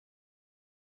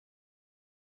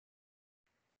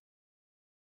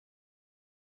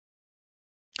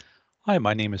Hi,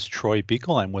 my name is Troy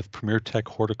Beekle. I'm with Premier Tech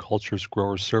Horticulture's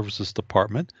Grower Services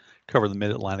Department, cover the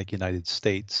Mid-Atlantic United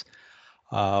States.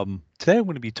 Today I'm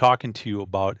going to be talking to you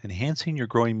about enhancing your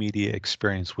growing media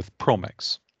experience with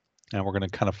ProMix. And we're going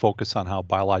to kind of focus on how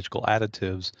biological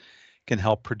additives can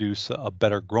help produce a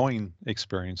better growing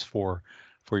experience for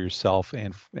yourself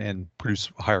and produce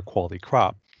a higher quality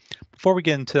crop. Before we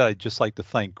get into that, I'd just like to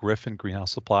thank Griffin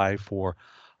Greenhouse Supply for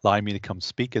allowing me to come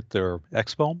speak at their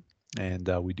expo, and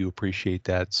we do appreciate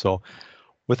that. So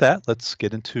with that, let's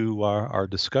get into our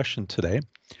discussion today.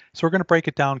 So we're going to break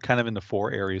it down kind of into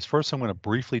four areas. First, I'm going to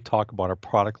briefly talk about our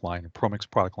product line, our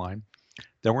ProMix product line.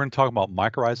 Then we're going to talk about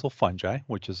mycorrhizal fungi,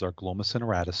 which is our Glomasin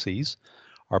radices,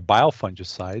 our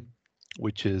biofungicide,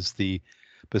 which is the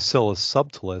Bacillus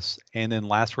subtilis, and then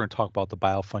last we're going to talk about the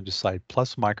biofungicide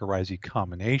plus mycorrhizae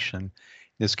combination. In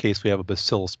this case, we have a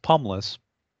Bacillus pumilus,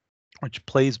 which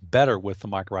plays better with the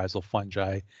mycorrhizal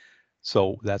fungi.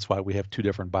 So that's why we have two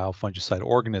different biofungicide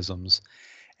organisms.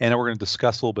 And then we're going to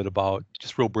discuss a little bit about,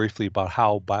 just real briefly, about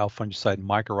how biofungicide and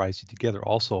mycorrhizae together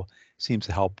also seems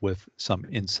to help with some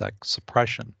insect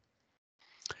suppression.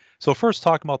 So first,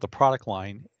 talking about the product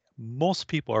line, most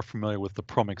people are familiar with the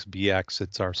ProMix BX.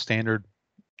 It's our standard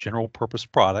general purpose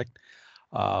product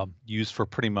used for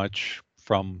pretty much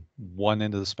from one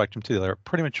end of the spectrum to the other,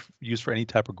 pretty much used for any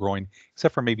type of growing,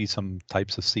 except for maybe some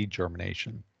types of seed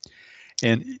germination.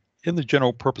 And in the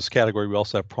general purpose category, we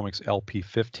also have ProMix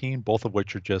LP15, both of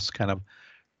which are just kind of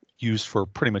used for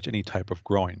pretty much any type of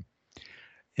growing.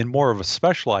 In more of a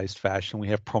specialized fashion, we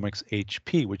have ProMix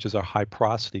HP, which is our high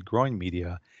porosity growing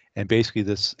media. And basically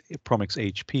this ProMix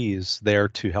HP is there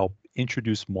to help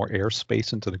introduce more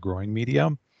airspace into the growing media.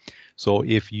 So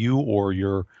if you or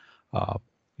your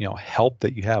help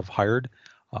that you have hired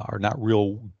are not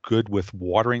real good with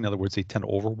watering, in other words, they tend to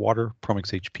overwater,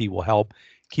 ProMix HP will help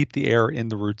keep the air in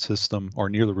the root system or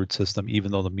near the root system,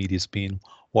 even though the media is being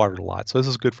watered a lot. So this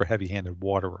is good for heavy-handed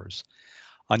waterers.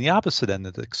 On the opposite end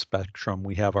of the spectrum,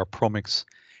 we have our ProMix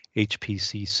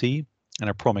HPCC and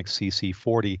our ProMix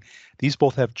CC40. These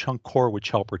both have chunk core,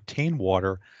 which help retain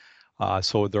water.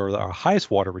 So they're our highest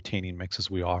water retaining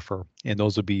mixes we offer, and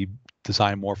those would be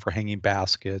designed more for hanging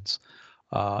baskets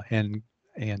and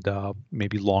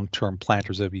maybe long-term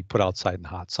planters that be put outside in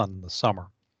hot sun in the summer.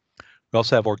 We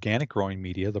also have organic growing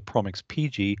media, the ProMix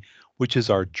PG, which is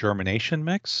our germination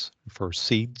mix for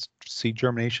seed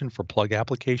germination for plug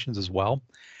applications as well,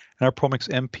 and our ProMix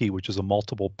MP, which is a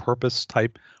multiple purpose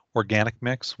type organic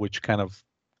mix, which kind of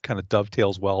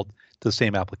dovetails well to the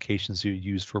same applications you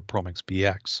use for ProMix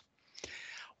BX.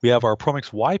 We have our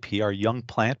ProMix YP, our young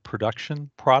plant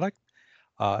production product.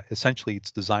 Essentially,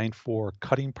 it's designed for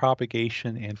cutting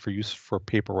propagation and for use for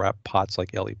paper wrap pots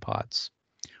like Ellie pots.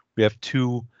 We have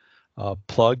two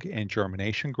plug and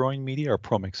germination growing media, our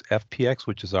ProMix FPX,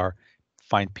 which is our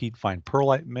fine peat, fine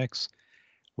perlite mix,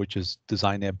 which is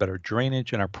designed to have better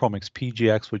drainage, and our ProMix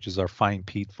PGX, which is our fine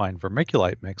peat, fine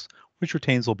vermiculite mix, which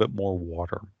retains a little bit more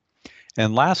water.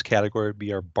 And last category would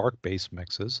be our bark-based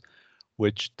mixes,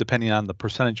 which depending on the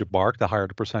percentage of bark, the higher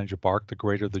the percentage of bark, the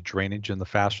greater the drainage and the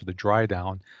faster the dry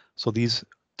down. So these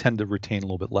tend to retain a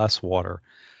little bit less water.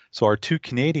 So our two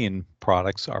Canadian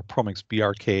products, our ProMix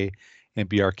BRK and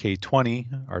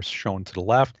BRK20 are shown to the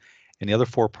left, and the other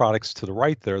four products to the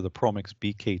right there, the ProMix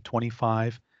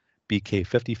BK25,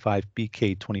 BK55,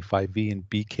 BK25V, and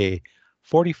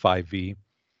BK45V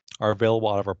are available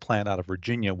out of our plant out of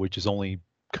Virginia, which is only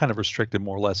kind of restricted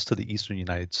more or less to the eastern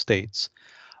United States.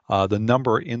 The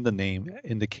number in the name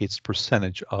indicates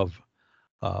percentage of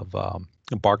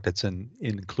bark that's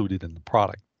included in the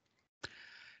product.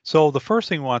 So the first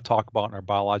thing we want to talk about in our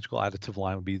biological additive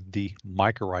line would be the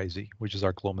mycorrhizae, which is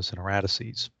our Glomasin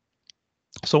radices.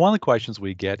 So one of the questions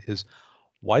we get is,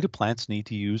 why do plants need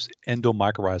to use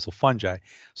endomycorrhizal fungi?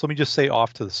 So let me just say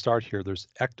off to the start here, there's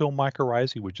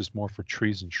ectomycorrhizae, which is more for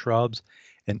trees and shrubs,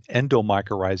 and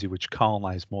endomycorrhizae, which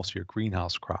colonize most of your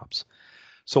greenhouse crops.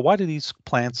 So why do these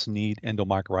plants need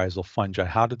endomycorrhizal fungi?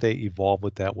 How did they evolve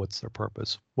with that? What's their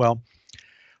purpose? Well,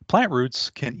 plant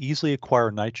roots can easily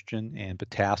acquire nitrogen and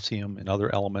potassium and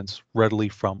other elements readily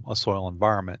from a soil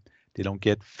environment. They don't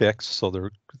get fixed, so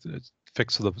they're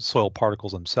fixed to the soil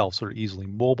particles themselves, so they're easily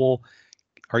mobile,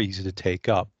 are easy to take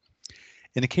up.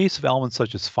 In the case of elements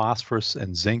such as phosphorus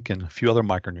and zinc and a few other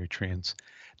micronutrients,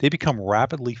 they become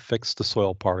rapidly fixed to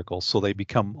soil particles, so they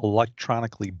become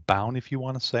electronically bound, if you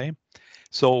want to say.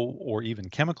 So, or even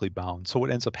chemically bound. So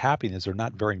what ends up happening is they're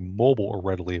not very mobile or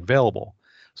readily available.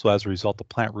 So as a result, the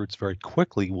plant roots very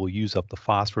quickly will use up the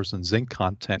phosphorus and zinc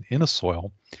content in a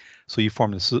soil. So you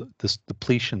form this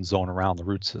depletion zone around the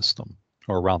root system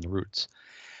or around the roots.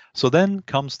 So then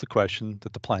comes the question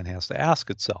that the plant has to ask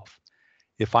itself.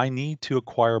 If I need to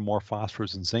acquire more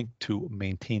phosphorus and zinc to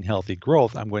maintain healthy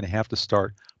growth, I'm going to have to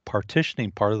start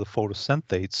partitioning part of the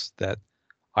photosynthates that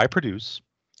I produce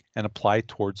and apply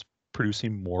towards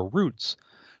producing more roots.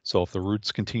 So if the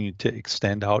roots continue to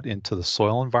extend out into the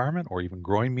soil environment or even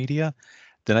growing media,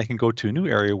 then I can go to a new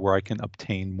area where I can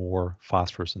obtain more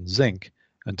phosphorus and zinc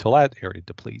until that area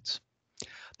depletes.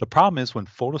 The problem is when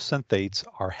photosynthates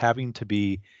are having to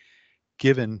be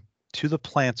given to the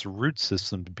plant's root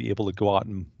system to be able to go out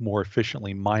and more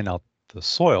efficiently mine out the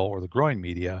soil or the growing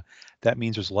media, that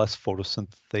means there's less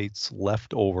photosynthates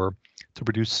left over to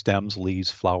produce stems,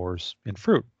 leaves, flowers, and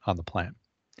fruit on the plant.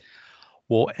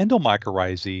 Well,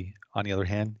 endomycorrhizae, on the other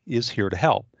hand, is here to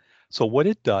help. So what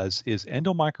it does is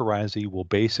endomycorrhizae will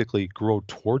basically grow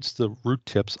towards the root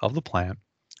tips of the plant,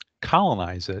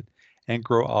 colonize it, and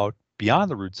grow out beyond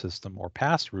the root system or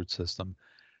past the root system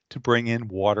to bring in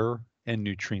water and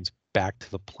nutrients back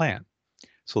to the plant.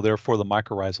 So therefore, the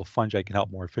mycorrhizal fungi can help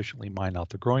more efficiently mine out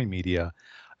the growing media.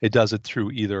 It does it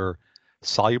through either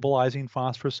solubilizing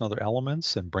phosphorus and other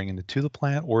elements and bringing it to the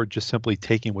plant, or just simply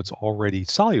taking what's already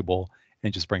soluble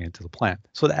and just bringing it to the plant.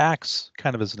 So it acts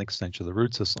kind of as an extension of the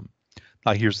root system.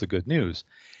 Now here's the good news.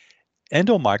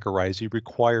 Endomycorrhizae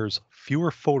requires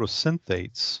fewer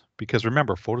photosynthates because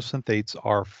remember, photosynthates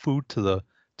are food to the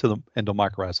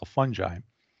endomycorrhizal fungi.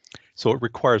 So it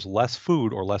requires less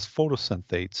food or less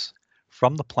photosynthates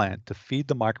from the plant to feed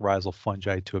the mycorrhizal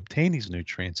fungi to obtain these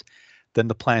nutrients than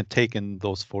the plant taking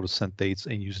those photosynthetates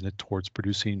and using it towards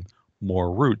producing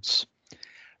more roots.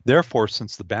 Therefore,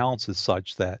 since the balance is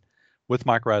such that with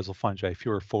mycorrhizal fungi,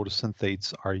 fewer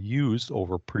photosynthates are used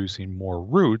over producing more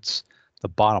roots, the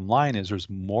bottom line is there's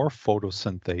more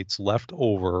photosynthetates left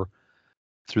over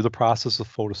through the process of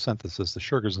photosynthesis, the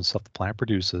sugars and stuff the plant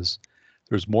produces.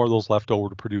 There's more of those left over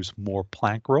to produce more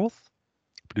plant growth,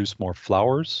 produce more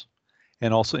flowers,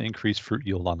 and also increase fruit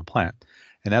yield on the plant.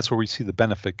 And that's where we see the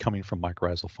benefit coming from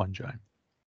mycorrhizal fungi.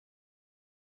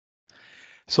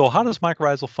 So how does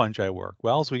mycorrhizal fungi work?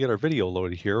 Well, as we get our video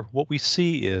loaded here, what we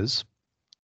see is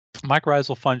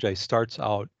mycorrhizal fungi starts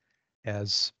out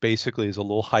as basically as a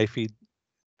little hyphae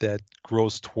that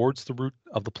grows towards the root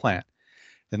of the plant.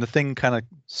 Then the thing kind of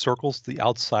circles the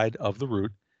outside of the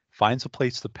root, finds a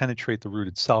place to penetrate the root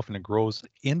itself, and it grows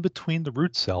in between the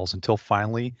root cells until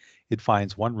finally it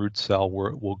finds one root cell where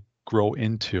it will grow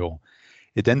into.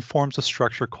 It then forms a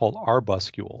structure called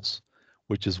arbuscules,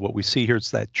 which is what we see here.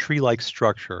 It's that tree-like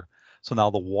structure. So now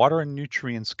the water and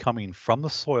nutrients coming from the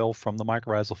soil, from the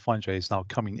mycorrhizal fungi, is now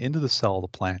coming into the cell of the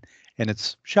plant, and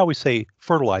it's, shall we say,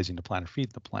 fertilizing the plant or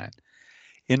feeding the plant.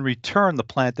 In return, the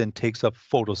plant then takes up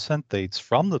photosynthates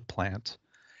from the plant,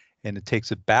 and it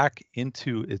takes it back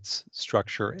into its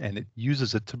structure, and it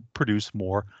uses it to produce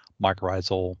more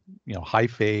mycorrhizal,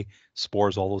 hyphae,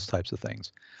 spores, all those types of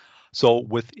things. So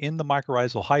within the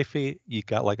mycorrhizal hyphae, you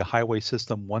got like a highway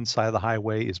system. One side of the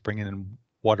highway is bringing in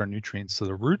water nutrients to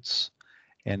the roots,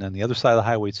 and on the other side of the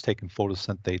highway, it's taking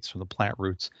photosynthetates from the plant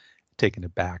roots, taking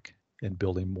it back and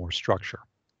building more structure.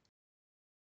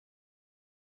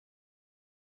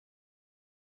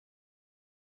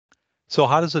 So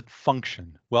how does it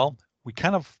function? Well, we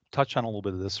kind of touched on a little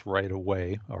bit of this right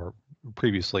away or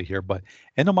previously here, but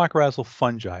endomycorrhizal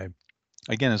fungi,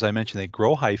 again, as I mentioned, they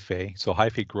grow hyphae. So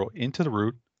hyphae grow into the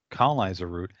root, colonize the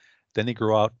root, then they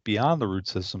grow out beyond the root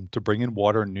system to bring in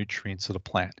water and nutrients to the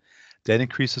plant. That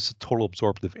increases the total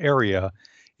absorptive area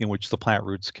in which the plant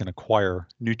roots can acquire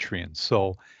nutrients.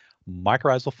 So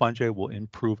mycorrhizal fungi will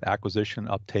improve acquisition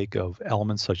uptake of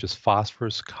elements such as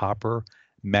phosphorus, copper,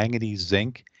 manganese,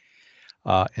 zinc,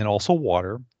 and also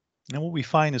water. And what we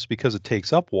find is because it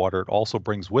takes up water, it also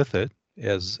brings with it,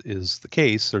 as is the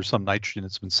case, there's some nitrogen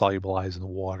that's been solubilized in the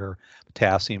water,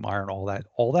 potassium, iron, all that.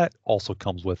 All that also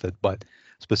comes with it, but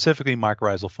specifically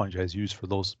mycorrhizal fungi is used for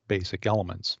those basic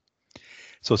elements.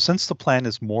 So since the plant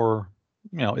is more,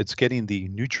 it's getting the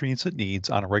nutrients it needs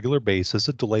on a regular basis,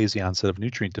 it delays the onset of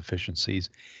nutrient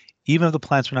deficiencies, even if the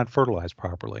plants are not fertilized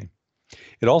properly.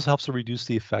 It also helps to reduce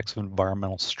the effects of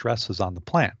environmental stresses on the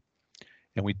plant.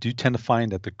 And we do tend to find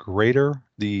that the greater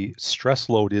the stress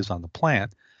load is on the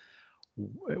plant,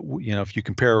 if you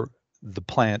compare the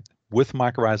plant with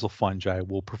mycorrhizal fungi,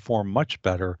 will perform much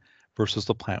better versus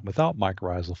the plant without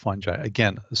mycorrhizal fungi.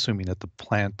 Again, assuming that the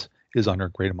plant is under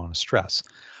a great amount of stress.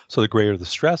 So the greater the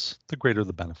stress, the greater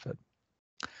the benefit.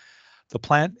 The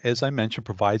plant, as I mentioned,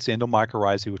 provides the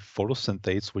endomycorrhizae with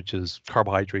photosynthase, which is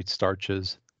carbohydrates,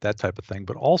 starches, that type of thing,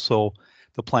 but also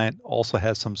the plant also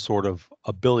has some sort of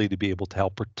ability to be able to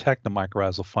help protect the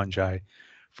mycorrhizal fungi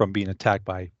from being attacked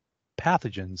by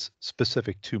pathogens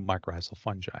specific to mycorrhizal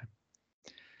fungi.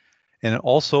 And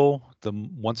also,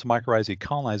 once the mycorrhizae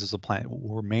colonizes the plant, it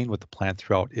will remain with the plant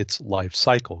throughout its life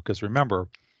cycle. Because remember,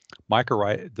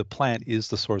 the plant is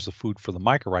the source of food for the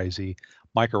mycorrhizae.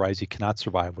 Mycorrhizae cannot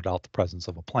survive without the presence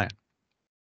of a plant.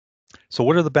 So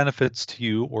what are the benefits to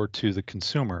you or to the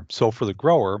consumer? So for the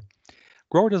grower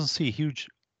doesn't see huge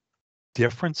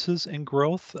differences in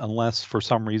growth unless for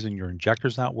some reason your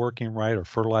injector's not working right or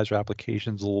fertilizer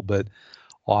application's a little bit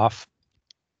off.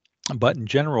 But in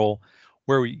general,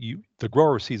 where the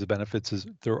grower sees the benefits is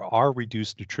there are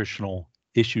reduced nutritional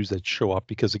issues that show up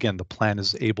because again, the plant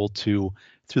is able to,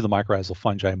 through the mycorrhizal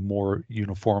fungi, more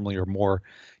uniformly or more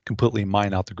completely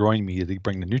mine out the growing media to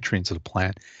bring the nutrients to the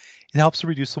plant. It helps to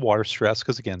reduce the water stress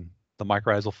because again, the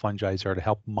mycorrhizal fungi are to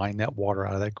help mine that water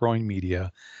out of that growing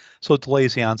media. So it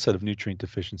delays the onset of nutrient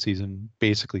deficiencies and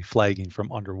basically flagging from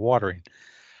underwatering.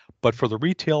 But for the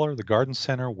retailer, the garden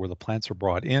center where the plants are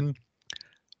brought in,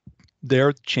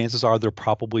 their chances are they're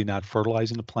probably not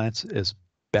fertilizing the plants as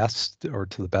best or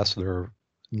to the best of their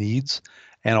needs,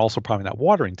 and also probably not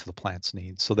watering to the plant's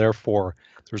needs. So therefore,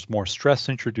 there's more stress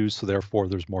introduced. So therefore,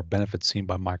 there's more benefit seen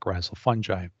by mycorrhizal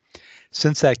fungi.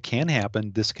 Since that can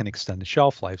happen, this can extend the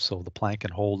shelf life. So the plant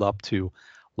can hold up to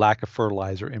lack of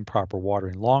fertilizer, improper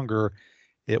watering longer.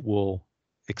 It will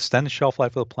extend the shelf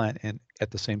life of the plant and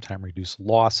at the same time reduce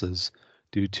losses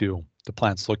due to the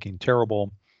plants looking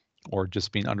terrible or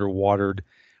just being underwatered,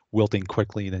 wilting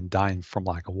quickly, and then dying from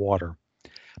lack of water.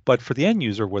 But for the end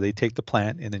user, where they take the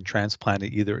plant and then transplant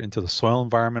it either into the soil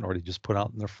environment or they just put it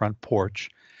out in their front porch,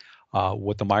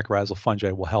 what the mycorrhizal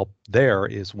fungi will help there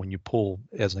is when you pull,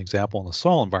 as an example, in the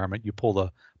soil environment, you pull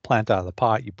the plant out of the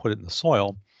pot, you put it in the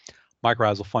soil,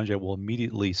 mycorrhizal fungi will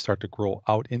immediately start to grow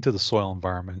out into the soil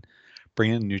environment,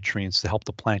 bring in nutrients to help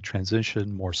the plant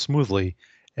transition more smoothly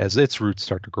as its roots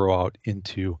start to grow out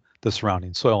into the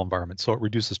surrounding soil environment. So it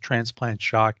reduces transplant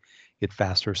shock, get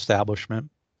faster establishment,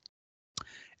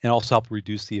 and also help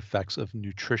reduce the effects of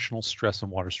nutritional stress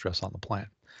and water stress on the plant.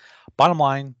 Bottom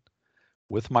line,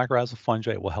 with mycorrhizal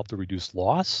fungi, it will help to reduce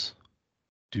loss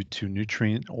due to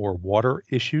nutrient or water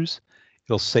issues.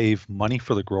 It'll save money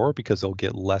for the grower because they'll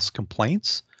get less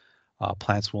complaints.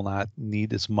 Plants will not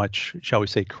need as much, shall we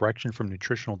say, correction from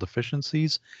nutritional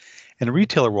deficiencies. And the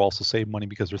retailer will also save money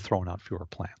because they're throwing out fewer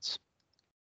plants.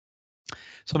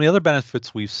 Some of the other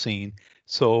benefits we've seen,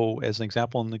 so as an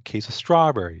example, in the case of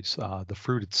strawberries, the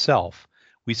fruit itself,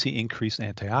 we see increased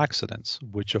antioxidants,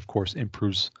 which of course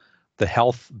improves the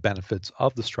health benefits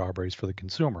of the strawberries for the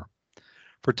consumer.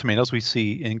 For tomatoes, we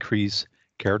see increased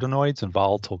carotenoids and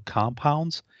volatile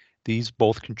compounds. These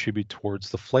both contribute towards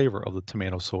the flavor of the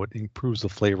tomato, so it improves the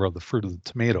flavor of the fruit of the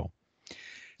tomato.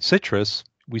 Citrus,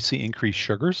 we see increased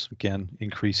sugars, again,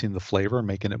 increasing the flavor and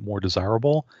making it more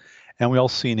desirable. And we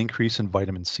also see an increase in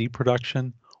vitamin C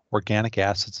production, organic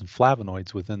acids, and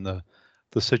flavonoids within the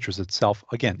citrus itself,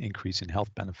 again, increasing health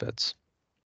benefits.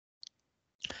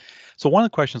 So one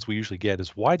of the questions we usually get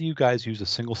is, why do you guys use a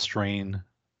single strain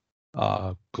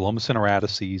Glomus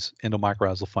intraradices,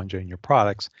 endomycorrhizal fungi in your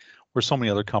products, where so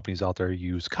many other companies out there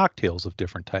use cocktails of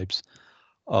different types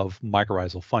of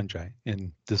mycorrhizal fungi?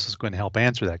 And this is going to help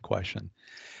answer that question.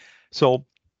 So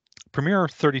Premier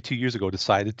 32 years ago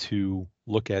decided to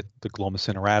look at the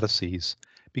Glomus intraradices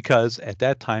because at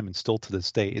that time, and still to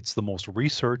this day, it's the most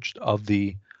researched of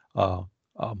the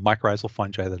mycorrhizal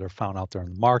fungi that are found out there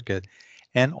in the market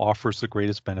and offers the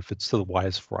greatest benefits to the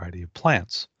widest variety of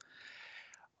plants.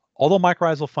 Although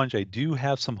mycorrhizal fungi do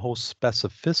have some host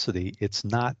specificity, it's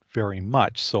not very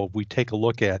much. So if we take a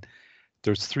look at,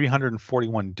 there's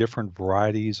 341 different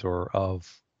varieties or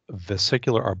of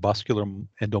vesicular arbuscular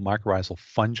endomycorrhizal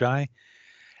fungi.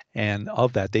 And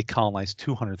of that, they colonize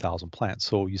 200,000 plants.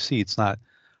 So you see, it's not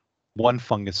one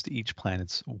fungus to each plant.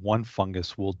 It's one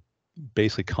fungus will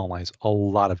basically colonize a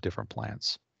lot of different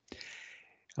plants.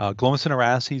 Glomus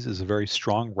intraradices is a very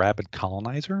strong, rapid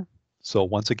colonizer. So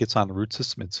once it gets on the root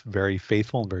system, it's very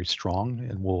faithful and very strong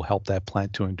and will help that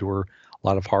plant to endure a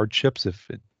lot of hardships if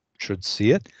it should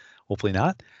see it, hopefully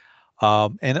not.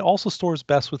 And it also stores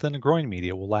best within the growing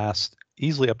media. It will last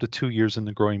easily up to 2 years in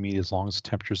the growing media as long as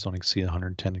temperatures don't exceed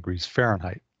 110 degrees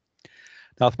Fahrenheit.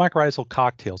 Now with mycorrhizal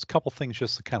cocktails, a couple things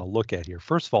just to kind of look at here.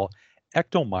 First of all,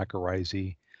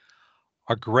 ectomycorrhizae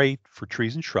are great for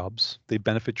trees and shrubs. They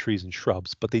benefit trees and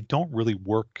shrubs, but they don't really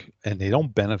work and they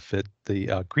don't benefit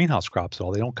the greenhouse crops at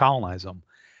all. They don't colonize them.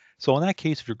 So in that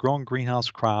case, if you're growing greenhouse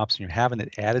crops and you're having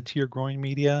it added to your growing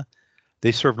media,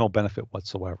 they serve no benefit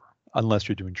whatsoever unless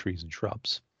you're doing trees and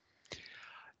shrubs.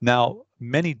 Now,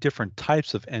 many different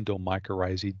types of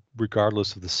endomycorrhizae,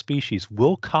 regardless of the species,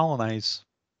 will colonize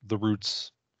the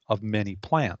roots of many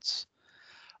plants.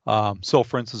 So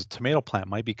for instance, a tomato plant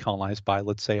might be colonized by,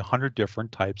 let's say, 100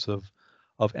 different types of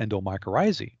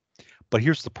endomycorrhizae. But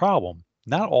here's the problem.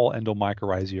 Not all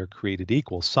endomycorrhizae are created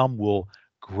equal. Some will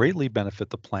greatly benefit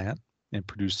the plant and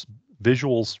produce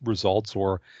visual results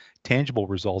or tangible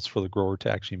results for the grower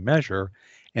to actually measure,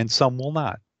 and some will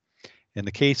not. And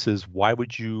the case is, why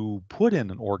would you put in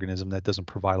an organism that doesn't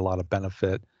provide a lot of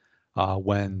benefit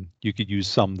when you could use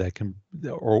some that can,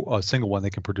 or a single one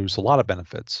that can produce a lot of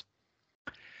benefits?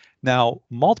 Now,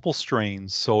 multiple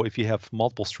strains, so if you have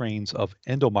multiple strains of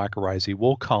endomycorrhizae,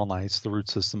 will colonize the root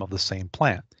system of the same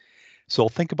plant. So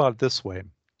think about it this way.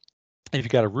 If you've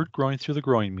got a root growing through the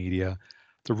growing media,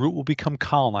 the root will become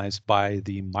colonized by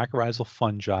the mycorrhizal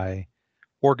fungi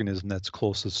organism that's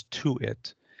closest to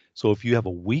it. So if you have a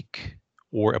weak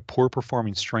or a poor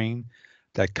performing strain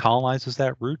that colonizes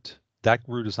that root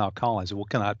is now colonized. It will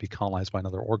cannot be colonized by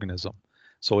another organism.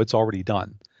 So it's already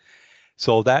done.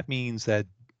 So that means that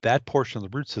that portion of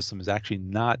the root system is actually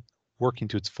not working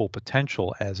to its full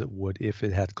potential as it would if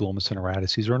it had Glomus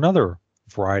radices or another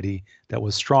variety that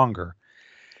was stronger.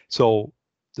 So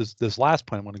this last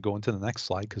point, I want to go into the next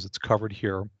slide because it's covered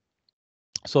here.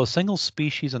 So a single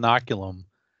species inoculum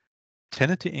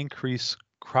tended to increase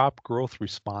crop growth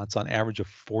response on average of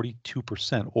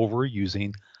 42% over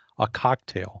using a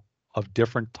cocktail of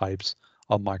different types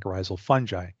of mycorrhizal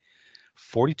fungi.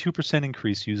 42%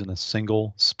 increase using a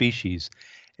single species.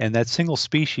 And that single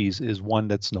species is one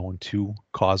that's known to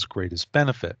cause greatest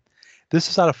benefit. This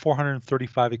is out of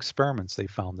 435 experiments they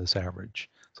found this average.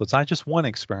 So it's not just one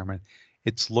experiment,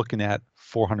 it's looking at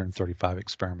 435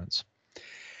 experiments.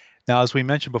 Now, as we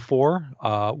mentioned before,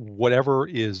 whatever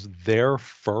is there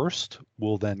first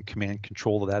will then command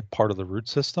control of that part of the root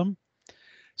system.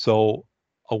 So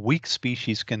a weak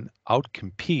species can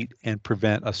outcompete and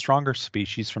prevent a stronger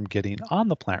species from getting on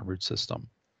the plant root system.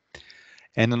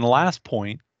 And then the last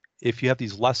point, if you have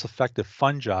these less effective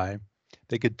fungi,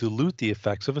 they could dilute the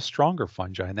effects of a stronger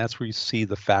fungi. And that's where you see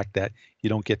the fact that you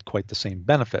don't get quite the same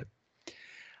benefit.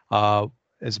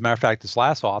 As a matter of fact, this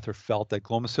last author felt that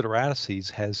Glomus radices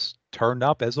has turned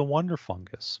up as a wonder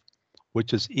fungus,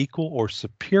 which is equal or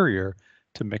superior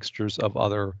to mixtures of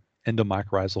other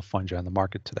endomycorrhizal fungi on the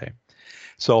market today.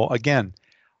 So again,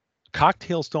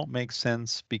 cocktails don't make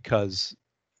sense because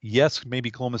yes, maybe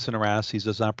Glomus radices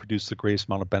does not produce the greatest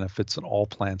amount of benefits in all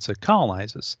plants it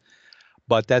colonizes,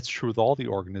 but that's true with all the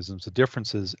organisms. The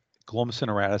difference is Glomus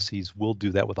radices will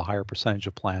do that with a higher percentage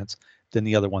of plants than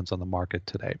the other ones on the market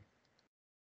today.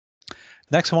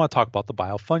 Next, I want to talk about the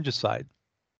biofungicide.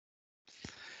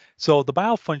 So the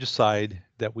biofungicide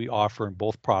that we offer in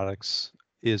both products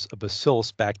is a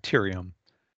Bacillus bacterium.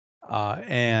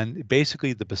 And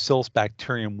basically the Bacillus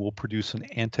bacterium will produce an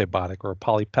antibiotic or a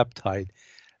polypeptide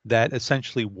that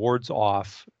essentially wards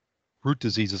off root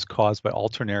diseases caused by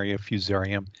Alternaria,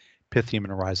 Fusarium, Pythium,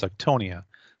 and Rhizoctonia.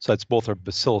 So that's both our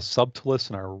Bacillus subtilis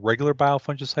in our regular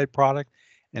biofungicide product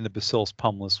and the Bacillus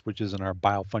pumilus, which is in our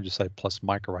biofungicide plus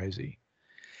mycorrhizae.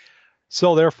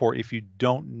 So therefore, if you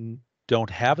don't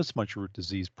have as much root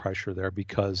disease pressure there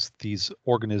because these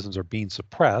organisms are being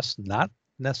suppressed, not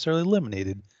necessarily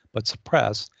eliminated, but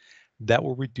suppressed, that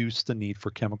will reduce the need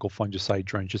for chemical fungicide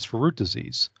drenches for root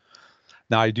disease.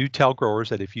 Now, I do tell growers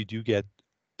that if you do get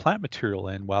plant material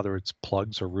in, whether it's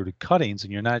plugs or rooted cuttings,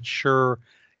 and you're not sure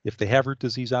if they have root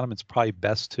disease on them, it's probably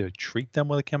best to treat them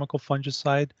with a chemical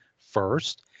fungicide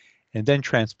first and then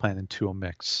transplant into a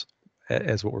mix,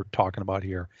 as what we're talking about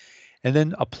here. And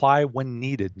then apply when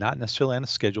needed, not necessarily on a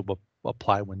schedule, but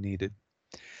apply when needed.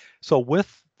 So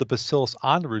with the bacillus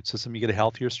on the root system, you get a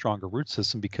healthier, stronger root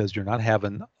system because you're not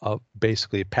having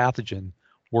basically a pathogen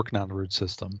working on the root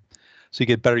system. So you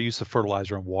get better use of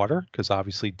fertilizer and water because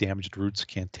obviously damaged roots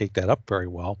can't take that up very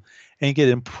well, and you get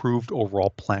improved overall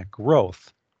plant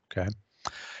growth. Okay,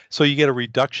 so you get a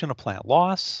reduction of plant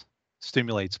loss,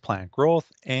 stimulates plant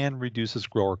growth, and reduces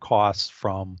grower costs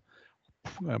from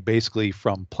basically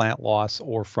from plant loss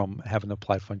or from having to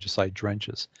apply fungicide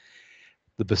drenches.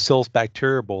 The bacillus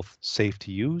bacteria are both safe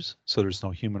to use, so there's no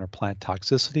human or plant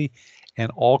toxicity,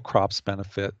 and all crops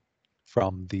benefit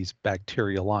from these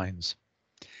bacteria lines.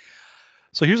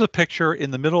 So here's a picture. In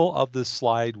the middle of this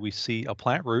slide, we see a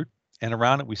plant root, and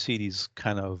around it we see these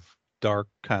kind of dark,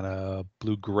 kind of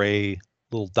blue-gray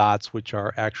little dots, which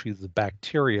are actually the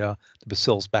bacteria, the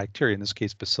bacillus bacteria, in this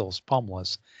case, Bacillus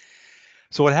pumilus.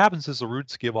 So what happens is the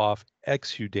roots give off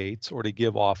exudates, or they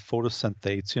give off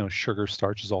photosynthates, sugar,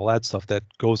 starches, all that stuff that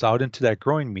goes out into that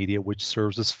growing media, which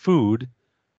serves as food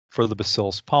for the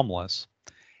Bacillus pumilus.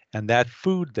 And that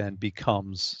food then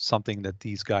becomes something that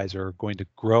these guys are going to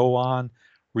grow on,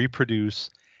 reproduce,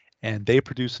 and they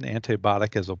produce an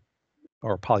antibiotic as a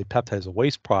or polypeptide is a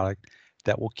waste product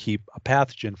that will keep a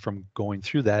pathogen from going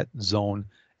through that zone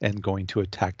and going to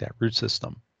attack that root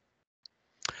system.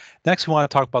 Next, we want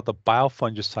to talk about the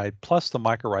biofungicide plus the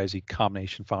mycorrhizae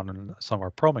combination found in some of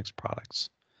our ProMix products.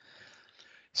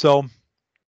 So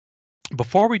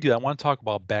before we do that, I want to talk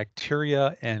about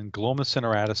bacteria and Glomus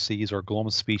cineratices or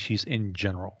Glomus species in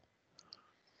general.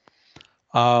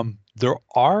 There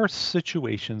are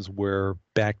situations where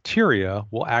bacteria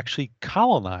will actually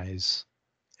colonize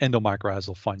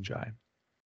endomycorrhizal fungi.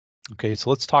 Okay, so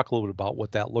let's talk a little bit about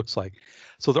what that looks like.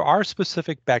 So there are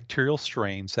specific bacterial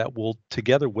strains that will,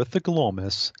 together with the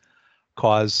Glomus,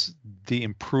 cause the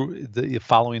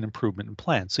following improvement in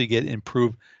plants. So you get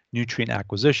improved nutrient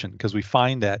acquisition, because we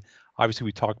find that obviously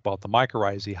we talk about the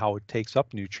mycorrhizae, how it takes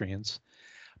up nutrients,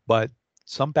 but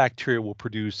some bacteria will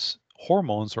produce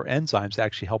hormones or enzymes that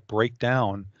actually help break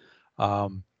down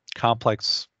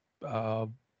complex,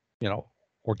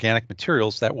 organic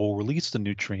materials that will release the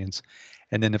nutrients.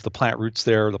 And then if the plant root's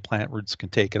there, the plant roots can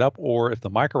take it up, or if the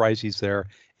mycorrhizae is there,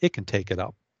 it can take it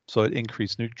up. So it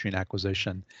increases nutrient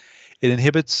acquisition. It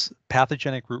inhibits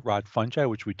pathogenic root rot fungi,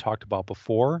 which we talked about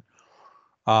before.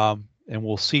 And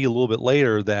we'll see a little bit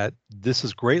later that this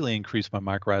is greatly increased by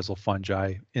mycorrhizal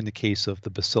fungi in the case of the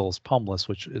Bacillus pumilus,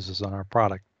 which is on our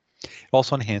product. It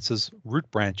also enhances root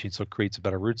branching, so it creates a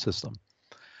better root system.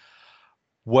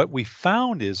 What we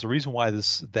found is the reason why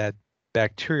that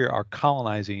bacteria are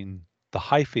colonizing the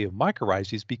hyphae of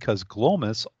mycorrhizae is because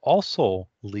Glomus also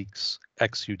leaks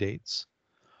exudates.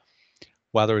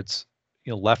 Whether it's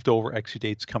leftover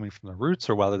exudates coming from the roots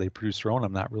or whether they produce their own,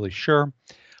 I'm not really sure.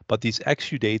 But these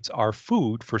exudates are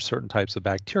food for certain types of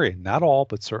bacteria, not all,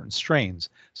 but certain strains.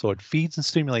 So it feeds and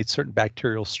stimulates certain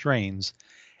bacterial strains.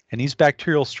 And these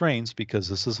bacterial strains, because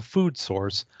this is a food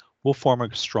source, will form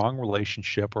a strong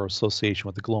relationship or association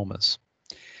with the Glomus.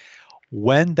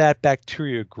 When that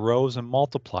bacteria grows and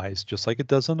multiplies, just like it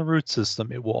does in the root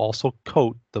system, it will also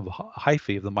coat the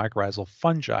hyphae of the mycorrhizal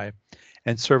fungi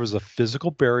and serve as a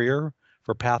physical barrier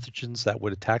for pathogens that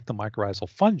would attack the mycorrhizal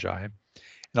fungi,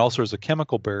 and also as a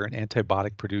chemical barrier and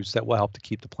antibiotic produced that will help to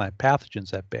keep the plant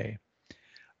pathogens at bay.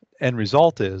 End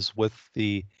result is, with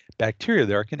the bacteria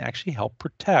there, it can actually help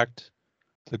protect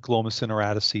the Glomus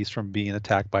cineratices from being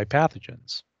attacked by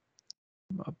pathogens.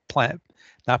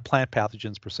 Not plant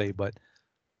pathogens per se, but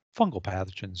fungal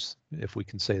pathogens, if we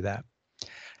can say that.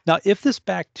 Now, if this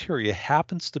bacteria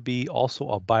happens to be also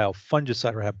a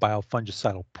biofungicide or have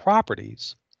biofungicidal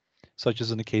properties, such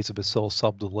as in the case of Bacillus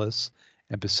subtilis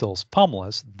and Bacillus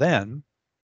pumilus, then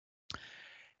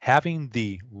having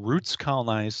the roots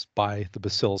colonized by the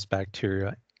Bacillus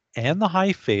bacteria and the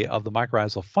hyphae of the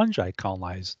mycorrhizal fungi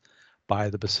colonized by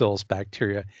the Bacillus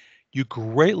bacteria, you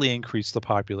greatly increase the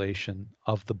population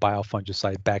of the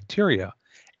biofungicide bacteria.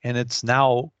 And it's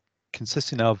now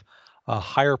consisting of a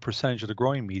higher percentage of the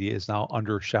growing media is now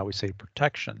under, shall we say,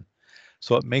 protection.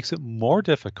 So it makes it more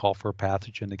difficult for a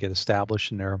pathogen to get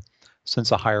established in there,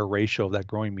 since a higher ratio of that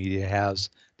growing media has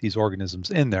these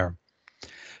organisms in there.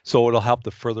 So it'll help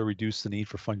to further reduce the need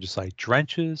for fungicide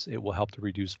drenches. It will help to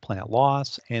reduce plant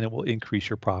loss, and it will increase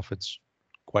your profits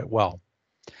quite well.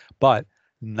 But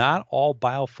not all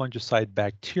biofungicide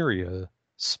bacteria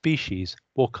species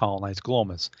will colonize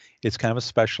Glomus. It's kind of a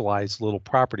specialized little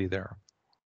property there.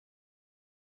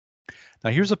 Now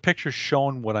here's a picture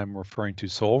showing what I'm referring to.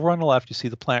 So over on the left, you see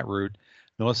the plant root.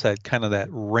 Notice that kind of that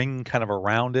ring kind of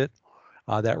around it.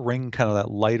 That ring, kind of that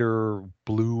lighter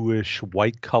bluish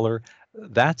white color,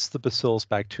 that's the Bacillus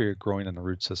bacteria growing in the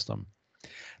root system.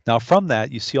 Now from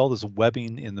that, you see all this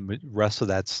webbing in the rest of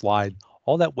that slide.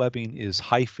 All that webbing is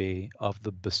hyphae of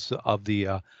the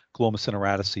Glomus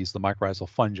cineratices, the mycorrhizal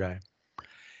fungi.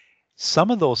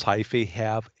 Some of those hyphae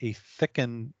have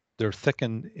they're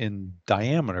thickened in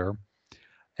diameter,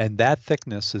 and that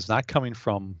thickness is not coming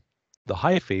from the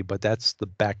hyphae, but that's the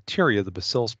bacteria, the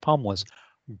Bacillus pumilus,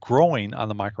 growing on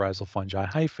the mycorrhizal fungi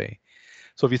hyphae.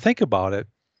 So if you think about it,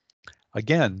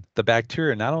 again, the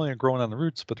bacteria not only are growing on the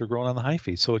roots, but they're growing on the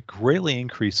hyphae. So it greatly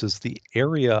increases the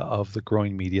area of the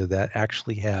growing media that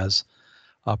actually has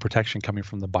protection coming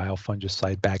from the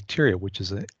biofungicide bacteria, which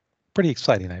is pretty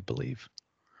exciting, I believe.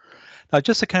 Now,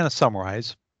 just to kind of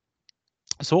summarize,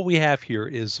 so what we have here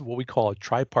is what we call a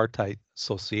tripartite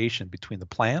association between the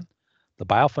plant, the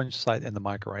biofungicide, and the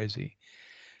mycorrhizae.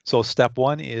 So step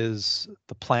one is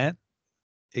the plant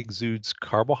exudes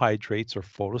carbohydrates or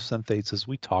photosynthase, as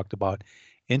we talked about,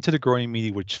 into the growing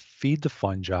media, which feed the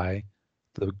fungi,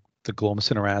 the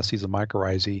Glomus cineratices, the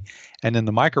mycorrhizae, and then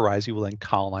the mycorrhizae will then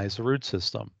colonize the root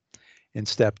system. In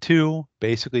step two,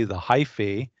 basically the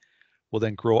hyphae will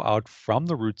then grow out from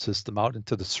the root system out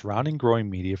into the surrounding growing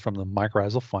media from the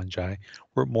mycorrhizal fungi,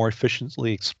 where it more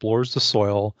efficiently explores the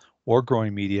soil or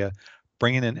growing media,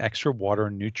 bringing in extra water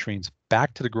and nutrients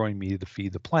back to the growing media to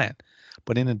feed the plant.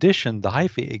 But in addition, the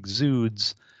hyphae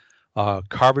exudes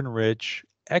carbon-rich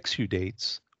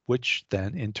exudates, which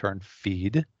then in turn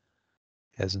feed,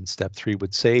 as in step 3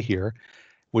 would say here,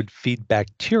 would feed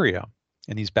bacteria.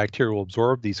 And these bacteria will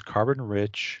absorb these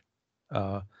carbon-rich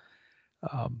uh,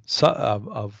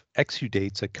 of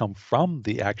exudates that come from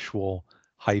the actual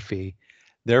hyphae,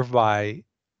 thereby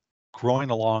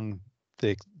growing along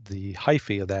the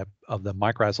hyphae of the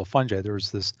mycorrhizal fungi.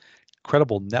 There's this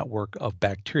incredible network of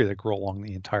bacteria that grow along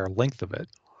the entire length of it.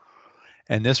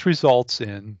 And this results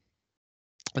in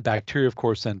the bacteria, of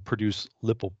course, then produce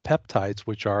lipopeptides,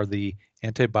 which are the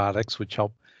antibiotics which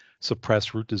help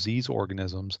suppress root disease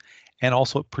organisms, and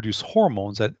also produce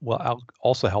hormones that will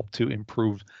also help to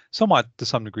improve somewhat, to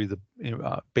some degree,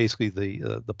 basically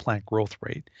the plant growth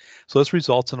rate. So this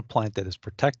results in a plant that is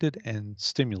protected and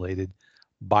stimulated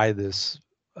by this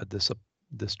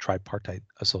tripartite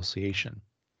association.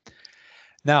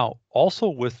 Now, also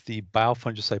with the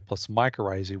biofungicide plus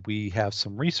mycorrhizae, we have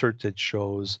some research that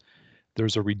shows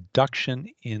there's a reduction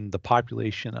in the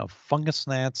population of fungus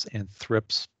gnats and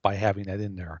thrips by having that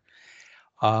in there.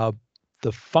 Uh,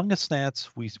 the fungus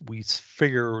gnats, we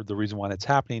figure the reason why that's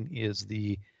happening is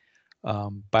the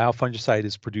biofungicide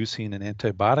is producing an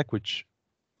antibiotic, which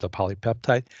the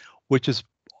polypeptide, which is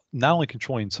not only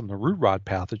controlling some of the root rot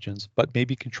pathogens, but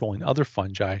maybe controlling other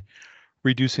fungi,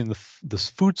 reducing the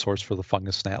food source for the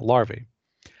fungus gnat larvae.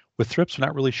 With thrips, we're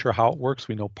not really sure how it works.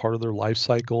 We know part of their life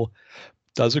cycle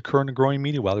does occur in the growing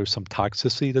media. Well, there's some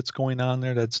toxicity that's going on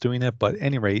there that's doing it. But at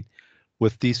any rate,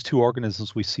 with these two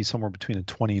organisms, we see somewhere between a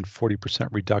 20 and 40%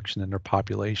 reduction in their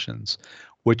populations,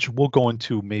 which we'll go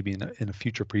into maybe in a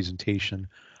future presentation.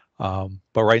 But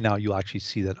right now, you'll actually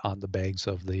see that on the bags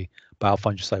of the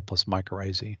biofungicide plus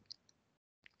mycorrhizae.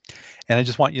 And I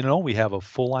just want you to know we have a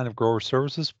full line of grower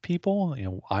services people.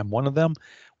 I'm one of them.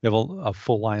 We have a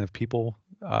full line of people,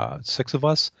 6 of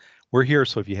us. We're here,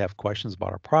 so if you have questions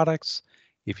about our products,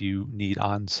 if you need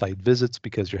on-site visits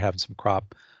because you're having some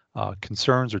crop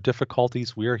concerns or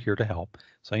difficulties, we are here to help.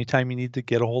 So anytime you need to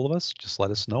get a hold of us, just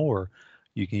let us know, or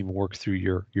you can even work through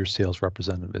your sales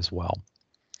representative as well.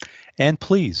 And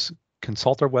please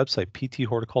consult our website,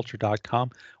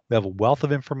 pthorticulture.com. We have a wealth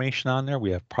of information on there.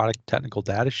 We have product technical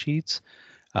data sheets.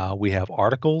 We have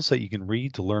articles that you can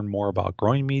read to learn more about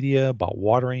growing media, about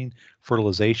watering,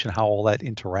 fertilization, how all that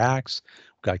interacts.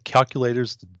 We've got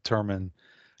calculators to determine,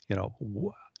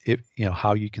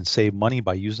 how you can save money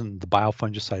by using the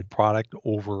biofungicide product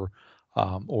over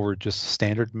just a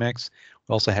standard mix.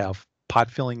 We also have pot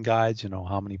filling guides.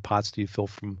 How many pots do you fill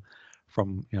from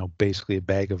basically a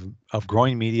bag of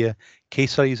growing media,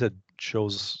 case studies that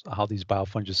shows how these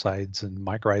biofungicides and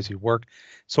mycorrhizae work,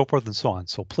 so forth and so on.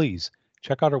 So please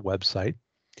check out our website.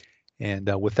 And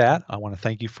with that, I want to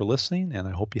thank you for listening, and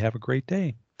I hope you have a great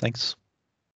day. Thanks.